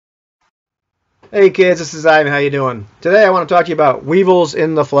Hey kids, this is Ivan. How you doing? Today I want to talk to you about Weevils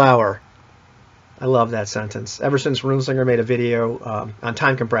in the flour. I love that sentence. Ever since Runeslinger made a video on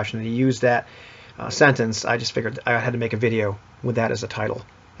time compression and he used that sentence, I just figured I had to make a video with that as a title.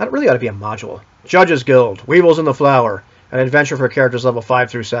 That really ought to be a module. Judges Guild, Weevils in the Flour, an adventure for characters level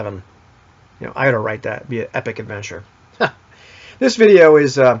 5 through 7. You know, I ought to write that. It'd be an epic adventure. This video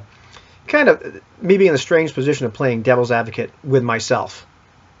is kind of me being in the strange position of playing devil's advocate with myself.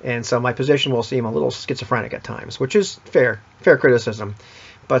 And so my position will seem a little schizophrenic at times, which is fair criticism.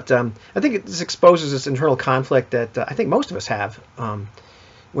 But I think this exposes this internal conflict that I think most of us have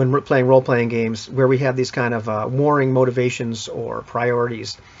when we're playing role-playing games, where we have these kind of warring motivations or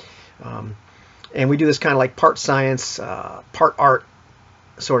priorities. And we do this kind of like part science, part art,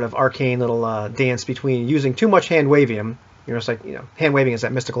 sort of arcane little dance between using too much hand-wavium. You know, it's like, hand-waving is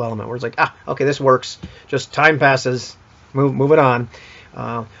that mystical element where it's like, okay, this works. Just time passes, move it on.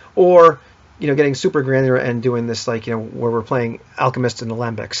 Or getting super granular and doing this, like, where we're playing alchemists and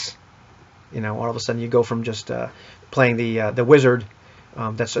alembics. All of a sudden you go from just playing the wizard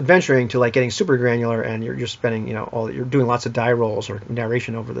that's adventuring to like getting super granular, and you're spending you're doing lots of die rolls or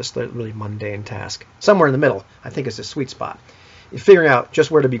narration over this really mundane task. Somewhere in the middle, I think, is the sweet spot. You're figuring out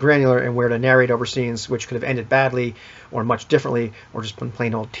just where to be granular and where to narrate over scenes which could have ended badly or much differently or just been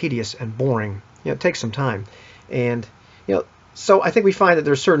plain old tedious and boring. It takes some time, and so I think we find that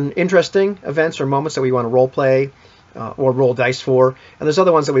there's certain interesting events or moments that we want to role play or roll dice for, and there's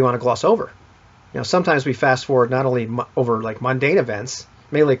other ones that we want to gloss over. Sometimes we fast forward not only over like mundane events,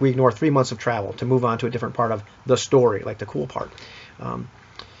 maybe like we ignore 3 months of travel to move on to a different part of the story, like the cool part.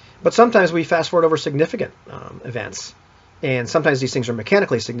 But sometimes we fast forward over significant events, and sometimes these things are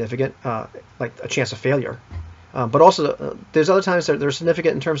mechanically significant, like a chance of failure. But also there's other times that they're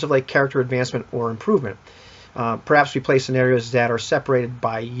significant in terms of like character advancement or improvement. Perhaps we play scenarios that are separated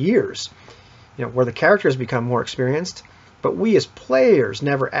by years, where the characters become more experienced, but we as players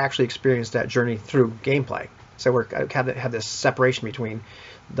never actually experience that journey through gameplay. So we have this separation between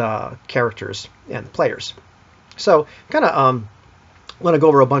the characters and the players. So kind of want to go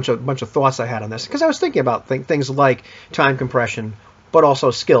over a bunch of thoughts I had on this, because I was thinking about things like time compression, but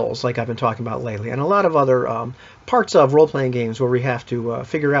also skills, like I've been talking about lately, and a lot of other parts of role-playing games where we have to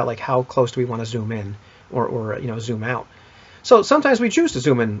figure out like how close do we want to zoom in or zoom out. So sometimes we choose to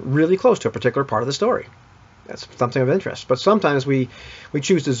zoom in really close to a particular part of the story. That's something of interest. But sometimes we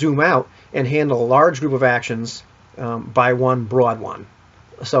choose to zoom out and handle a large group of actions by one broad one.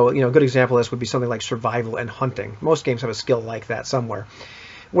 So a good example of this would be something like survival and hunting. Most games have a skill like that somewhere,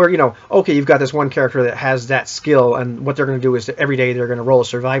 where okay, you've got this one character that has that skill, and what they're going to do is that every day they're going to roll a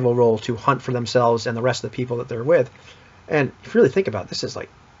survival roll to hunt for themselves and the rest of the people that they're with. And if you really think about it, this is like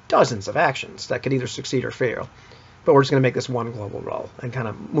dozens of actions that could either succeed or fail. But we're just going to make this one global roll and kind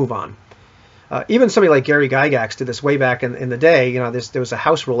of move on. Even somebody like Gary Gygax did this way back in the day. There was a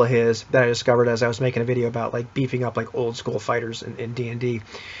house rule of his that I discovered as I was making a video about like beefing up like old school fighters in D&D,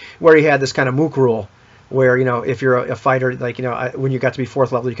 where he had this kind of mook rule where, if you're a fighter, like, when you got to be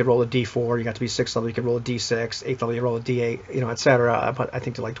 4th level, you could roll a D4. You got to be 6th level, you could roll a D6. 8th level, you roll a D8, etc. But I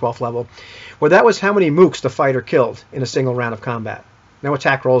think to like 12th level, where that was how many mooks the fighter killed in a single round of combat. No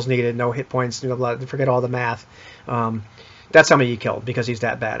attack rolls needed, no hit points, forget all the math. That's how many he killed, because he's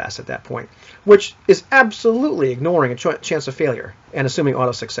that badass at that point, which is absolutely ignoring a chance of failure and assuming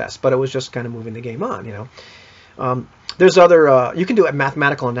auto success. But it was just kind of moving the game on, There's other, you can do a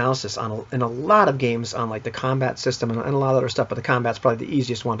mathematical analysis in a lot of games on like the combat system and a lot of other stuff, but the combat's probably the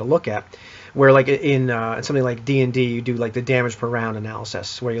easiest one to look at, where like in something like D&D, you do like the damage per round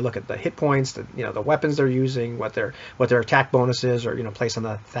analysis, where you look at the hit points, the weapons they're using, what their attack bonus is, or placed on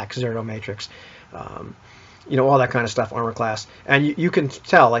the THAC 0 matrix. All that kind of stuff, armor class, and you can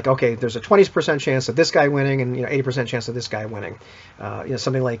tell like, okay, there's a 20% chance of this guy winning, and 80% chance of this guy winning.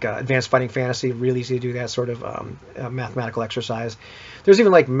 Something like Advanced Fighting Fantasy, really easy to do that sort of mathematical exercise. There's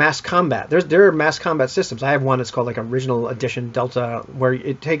even like mass combat. There are mass combat systems. I have one that's called like Original Edition Delta, where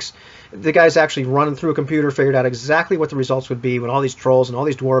it takes the guys actually running through a computer, figured out exactly what the results would be when all these trolls and all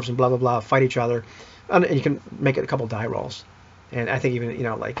these dwarves and blah blah blah fight each other, and you can make it a couple die rolls. And I think even,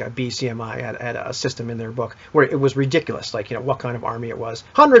 like BCMI had a system in their book where it was ridiculous, like, what kind of army it was.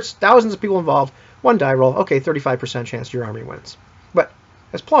 Hundreds, thousands of people involved, one die roll, okay, 35% chance your army wins. But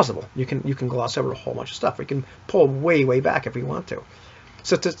it's plausible. You can gloss over a whole bunch of stuff. We can pull way back if we want to.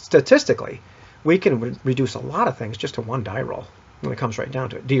 So statistically, we can reduce a lot of things just to one die roll when it comes right down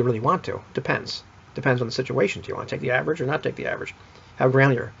to it. Do you really want to? Depends. Depends on the situation. Do you want to take the average or not take the average? How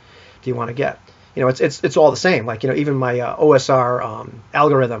granular do you want to get? it's all the same. Like, even my OSR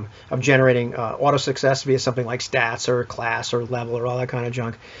algorithm of generating auto success via something like stats or class or level or all that kind of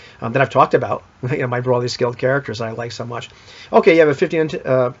junk that I've talked about. My broadly skilled characters that I like so much. Okay, you have a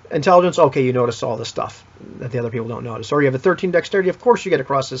 15 intelligence. Okay, you notice all this stuff that the other people don't notice. Or you have a 13 dexterity. Of course, you get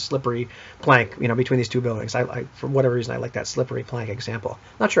across this slippery plank, between these two buildings. I for whatever reason, I like that slippery plank example.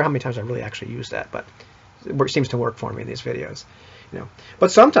 Not sure how many times I really actually use that, but it seems to work for me in these videos.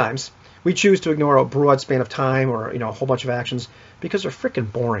 But sometimes we choose to ignore a broad span of time or a whole bunch of actions because they're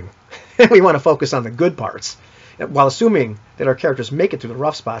freaking boring. We want to focus on the good parts while assuming that our characters make it through the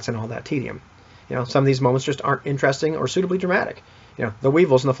rough spots and all that tedium. Some of these moments just aren't interesting or suitably dramatic. The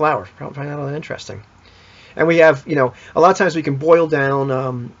Weevils and the Flour. I don't find that all that interesting. And we have, a lot of times we can boil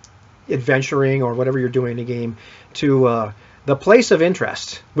down adventuring or whatever you're doing in a game to the place of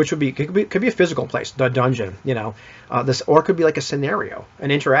interest, which could be a physical place, the dungeon, this, or it could be like a scenario,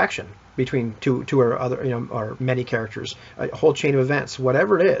 an interaction between two or other, or many characters, a whole chain of events,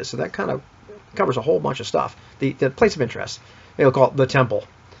 whatever it is. So that kind of covers a whole bunch of stuff. The place of interest, they'll call it the temple.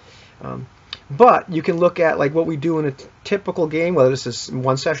 But you can look at like what we do in a typical game, whether this is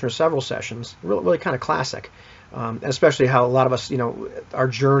one session or several sessions, really kind of classic. Especially how a lot of us, our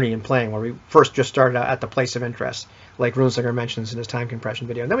journey in playing, where we first just started out at the place of interest, like Runeslinger mentions in his time compression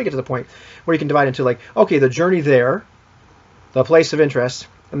video. And then we get to the point where you can divide into like, okay, the journey there, the place of interest,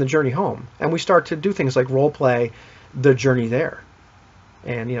 and the journey home. And we start to do things like role play the journey there.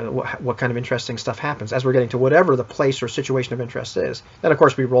 And, what kind of interesting stuff happens as we're getting to whatever the place or situation of interest is. Then, of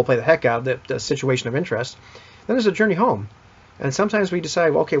course, we role play the heck out of the situation of interest. Then there's a journey home. And sometimes we decide,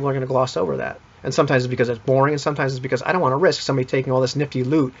 well, okay, we're going to gloss over that. And sometimes it's because it's boring, and sometimes it's because I don't want to risk somebody taking all this nifty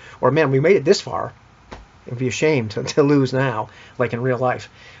loot, or, man, we made it this far. It would be a shame to lose now, like in real life.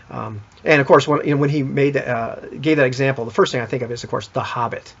 And, of course, when he gave that example, the first thing I think of is, of course, The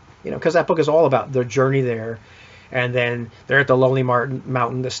Hobbit. Because that book is all about the journey there, and then they're at the Lonely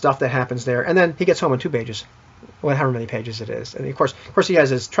Mountain, the stuff that happens there, and then he gets home in 2 pages. Well, however many pages it is. And, of course, he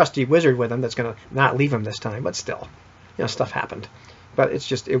has his trusty wizard with him that's going to not leave him this time, but still, stuff happened. But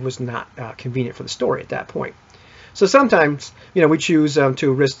it was not convenient for the story at that point. So sometimes, we choose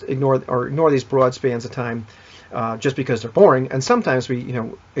to ignore these broad spans of time just because they're boring, and sometimes we,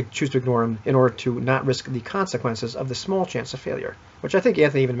 choose to ignore them in order to not risk the consequences of the small chance of failure, which I think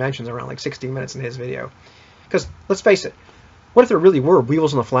Anthony even mentions around like 16 minutes in his video. Because let's face it, what if there really were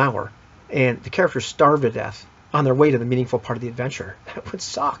Weevils in the Flour, and the characters starved to death on their way to the meaningful part of the adventure? That would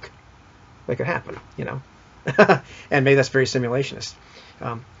suck. That could happen, and maybe that's very simulationist.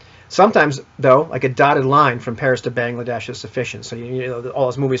 Sometimes, though, like a dotted line from Paris to Bangladesh is sufficient. So all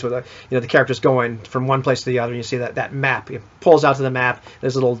those movies where the characters going from one place to the other, and you see that map. It pulls out to the map.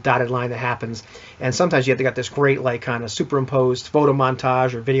 There's a little dotted line that happens, and sometimes you got this great like kind of superimposed photo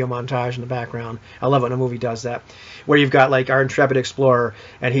montage or video montage in the background. I love it when a movie does that, where you've got like our intrepid explorer,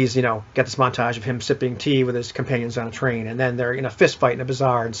 and he's got this montage of him sipping tea with his companions on a train, and then they're in a fist fight in a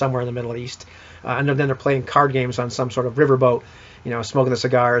bazaar and somewhere in the Middle East, and then they're playing card games on some sort of riverboat. Smoking the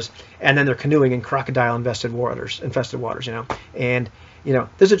cigars, and then they're canoeing in crocodile-infested waters, and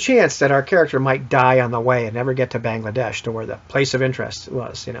there's a chance that our character might die on the way and never get to Bangladesh, to where the place of interest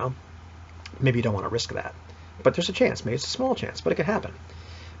was. Maybe you don't want to risk that, but there's a chance. Maybe it's a small chance, but it could happen.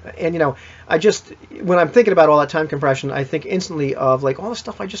 And when I'm thinking about all that time compression, I think instantly of like all the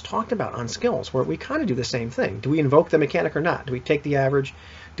stuff I just talked about on skills, where we kind of do the same thing. Do we invoke the mechanic or not? Do we take the average?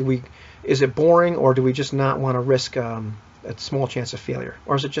 Is it boring, or do we just not want to risk a small chance of failure?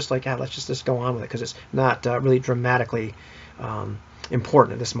 Or is it just like, let's just go on with it because it's not really dramatically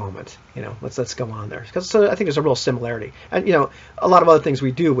important at this moment? Let's go on there. So I think there's a real similarity. And a lot of other things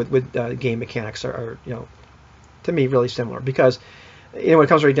we do with game mechanics are to me really similar, because when it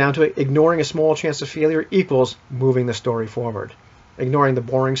comes right down to it, ignoring a small chance of failure equals moving the story forward. Ignoring the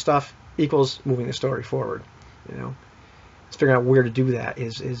boring stuff equals moving the story forward. Figuring out where to do that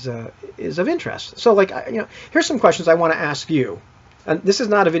is of interest. So like here's some questions I want to ask you. And this is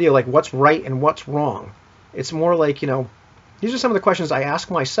not a video like what's right and what's wrong. It's more like these are some of the questions I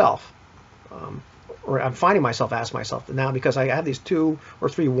ask myself, or I'm finding myself ask myself now, because I have these 2 or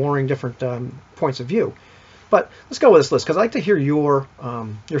 3 warring different points of view. But let's go with this list, because I'd like to hear your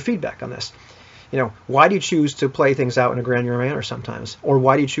feedback on this. Why do you choose to play things out in a granular manner sometimes? Or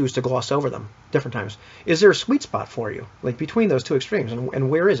why do you choose to gloss over them different times? Is there a sweet spot for you, like between those 2 extremes, and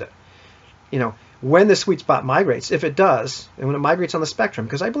where is it? When the sweet spot migrates, if it does, and when it migrates on the spectrum,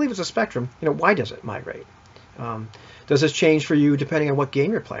 because I believe it's a spectrum, why does it migrate? Does this change for you depending on what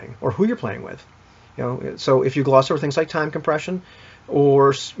game you're playing or who you're playing with? So if you gloss over things like time compression,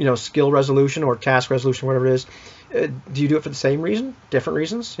 or skill resolution or task resolution, whatever it is, do you do it for the same reason, different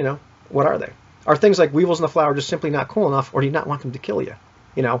reasons? What are they? Are things like Weevils in the Flour just simply not cool enough, or do you not want them to kill you?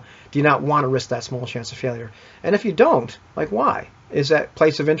 You know, do you not want to risk that small chance of failure? And if you don't, like, why? Is that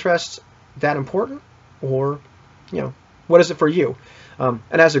place of interest that important? Or, you know, what is it for you? And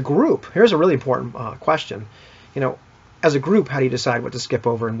as a group, here's a really important question. You know, as a group, how do you decide what to skip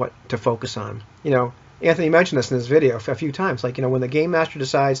over and what to focus on? You know, Anthony mentioned this in his video a few times. Like, you know, when the game master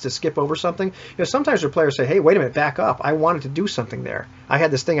decides to skip over something, you know, sometimes your players say, hey, wait a minute, back up. I wanted to do something there. I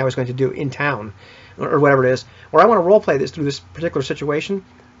had this thing I was going to do in town, or whatever it is. Or I want to role play this through this particular situation.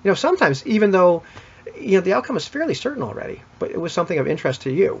 You know, sometimes, even though, you know, the outcome is fairly certain already, but it was something of interest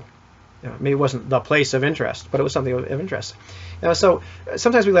to you. You know, maybe it wasn't the place of interest, but it was something of interest. You know, so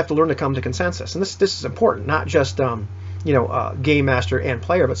sometimes we have to learn to come to consensus, and this is important, not just you know, game master and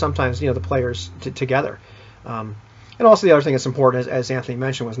player, but sometimes, you know, the players together. And also the other thing that's important, as Anthony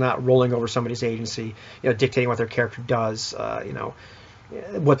mentioned, was not rolling over somebody's agency, you know, dictating what their character does, you know,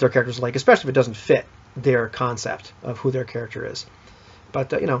 what their character's like, especially if it doesn't fit their concept of who their character is.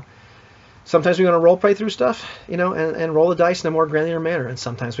 But you know, sometimes we want to role play through stuff, you know, and roll the dice in a more granular manner, and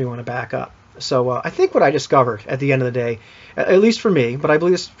sometimes we want to back up. So I think what I discovered at the end of the day, at least for me, but I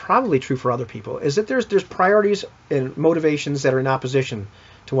believe this is probably true for other people, is that there's priorities and motivations that are in opposition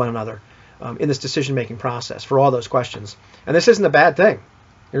to one another in this decision-making process for all those questions. And this isn't a bad thing.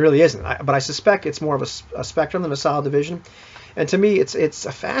 It really isn't. But I suspect it's more of a spectrum than a solid division. And to me, it's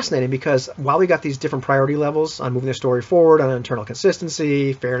fascinating because while we got these different priority levels on moving the story forward, on internal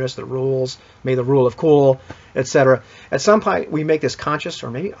consistency, fairness, the rules, maybe the rule of cool, etc., at some point we make this conscious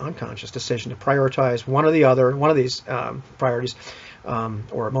or maybe unconscious decision to prioritize one or the other, one of these priorities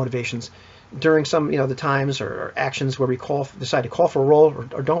or motivations during some, you know, the times or actions where we decide to call for a roll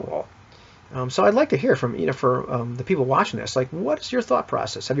or don't roll. So I'd like to hear from, you know, for the people watching this, like, what is your thought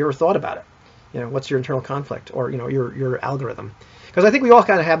process? Have you ever thought about it? You know, what's your internal conflict, or, you know, your algorithm? Because I think we all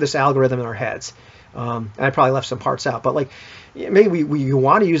kind of have this algorithm in our heads. And I probably left some parts out, but like maybe you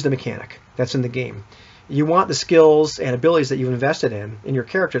want to use the mechanic that's in the game. You want the skills and abilities that you've invested in your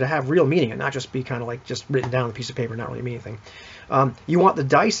character to have real meaning and not just be kind of like just written down on a piece of paper, not really mean anything. You want the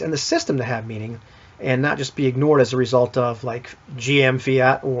dice and the system to have meaning and not just be ignored as a result of like GM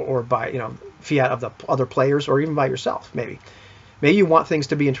fiat or by, you know, fiat of the other players or even by yourself, maybe. Maybe you want things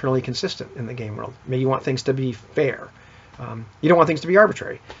to be internally consistent in the game world. Maybe you want things to be fair. You don't want things to be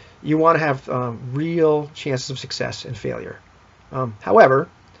arbitrary. You want to have real chances of success and failure. However,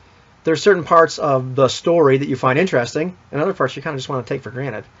 there are certain parts of the story that you find interesting, and other parts you kind of just want to take for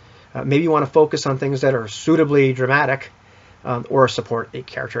granted. Maybe you want to focus on things that are suitably dramatic or support a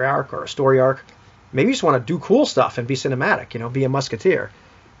character arc or a story arc. Maybe you just want to do cool stuff and be cinematic, you know, be a musketeer.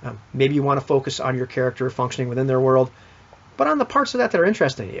 Maybe you want to focus on your character functioning within their world, but on the parts of that are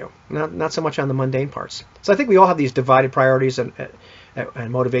interesting to you, not so much on the mundane parts. So I think we all have these divided priorities and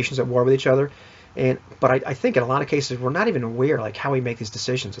motivations at war with each other. But I think in a lot of cases we're not even aware like how we make these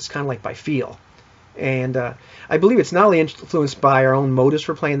decisions. It's kind of like by feel. And I believe it's not only influenced by our own motives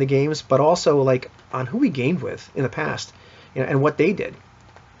for playing the games, but also like on who we gamed with in the past, you know, and what they did.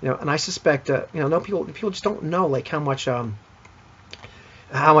 You know, and I suspect you know, no people just don't know like how much of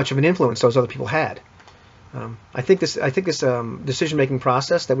an influence those other people had. I think this decision-making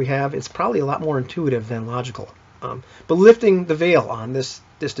process that we have, it's probably a lot more intuitive than logical. But lifting the veil on this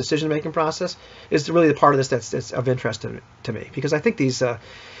decision-making process is really the part of this that's of interest to me, because I think these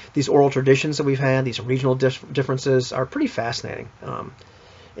oral traditions that we've had, these regional differences, are pretty fascinating.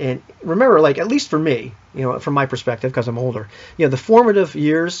 And remember, like, at least for me, you know, from my perspective, because I'm older, you know, the formative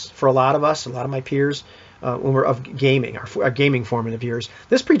years for a lot of us, a lot of my peers, when we're of gaming, our gaming formative years,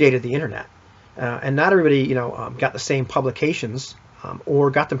 this predated the internet. And not everybody, you know, got the same publications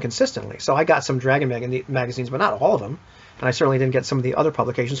or got them consistently. So I got some Dragon magazines, but not all of them. And I certainly didn't get some of the other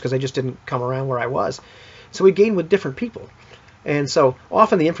publications because they just didn't come around where I was. So we gamed with different people. And so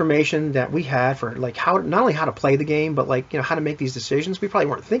often the information that we had for like not only how to play the game, but like, you know, how to make these decisions, we probably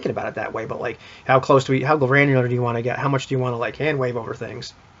weren't thinking about it that way. But like how granular do you want to get? How much do you want to like hand wave over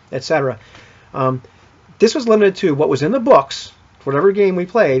things, etc. This was limited to what was in the books, whatever game we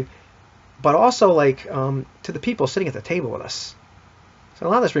played, but also like to the people sitting at the table with us. So a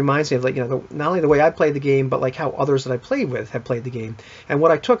lot of this reminds me of like, you know, not only the way I played the game, but like how others that I played with have played the game and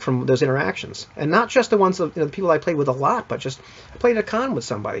what I took from those interactions. And not just the ones of, you know, the people I played with a lot, but just I played at a con with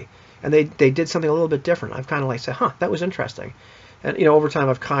somebody and they did something a little bit different. I've kind of like said, huh, that was interesting. And, you know, over time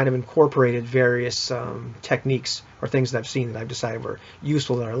I've kind of incorporated various techniques or things that I've seen that I've decided were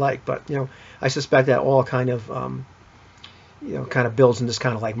useful that I like. But, you know, I suspect that all kind of you know, kind of builds in this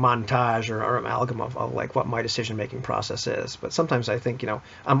kind of like montage or amalgam of like what my decision-making process is. But sometimes I think, you know,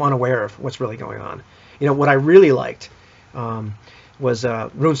 I'm unaware of what's really going on. You know, what I really liked was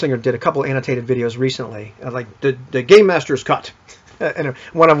Runesinger did a couple annotated videos recently, like the Game Master's Cut. And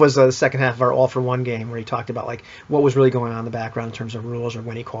one of was the second half of our All for One game, where he talked about like what was really going on in the background in terms of rules or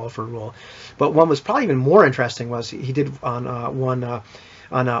when he called for a rule. But one was probably even more interesting was he did on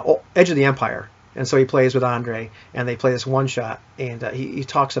Edge of the Empire. And so he plays with Andre, and they play this one shot, and he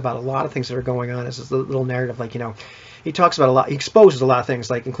talks about a lot of things that are going on as this little narrative, like, he talks about a lot, he exposes a lot of things,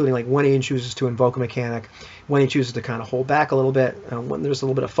 like including like when he chooses to invoke a mechanic, when he chooses to kind of hold back a little bit, when there's a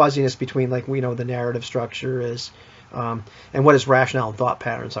little bit of fuzziness between like the narrative structure is, and what his rationale and thought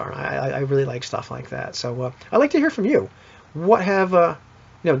patterns are. I really like stuff like that. So I'd like to hear from you. What have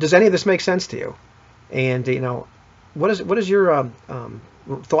does any of this make sense to you? And what is your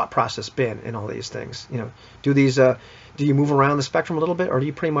thought process been in all these things? Do you move around the spectrum a little bit, or do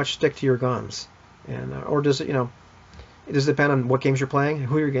you pretty much stick to your guns? And or does it does it depend on what games you're playing and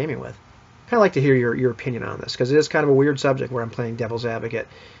who you're gaming with? Kind of like to hear your opinion on this, because it is kind of a weird subject where I'm playing devil's advocate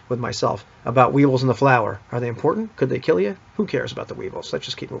with myself about Weevils in the Flour. Are they important? Could they kill you? Who cares about the Weevils? Let's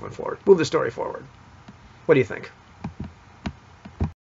just keep moving forward. Move the story forward. What do you think?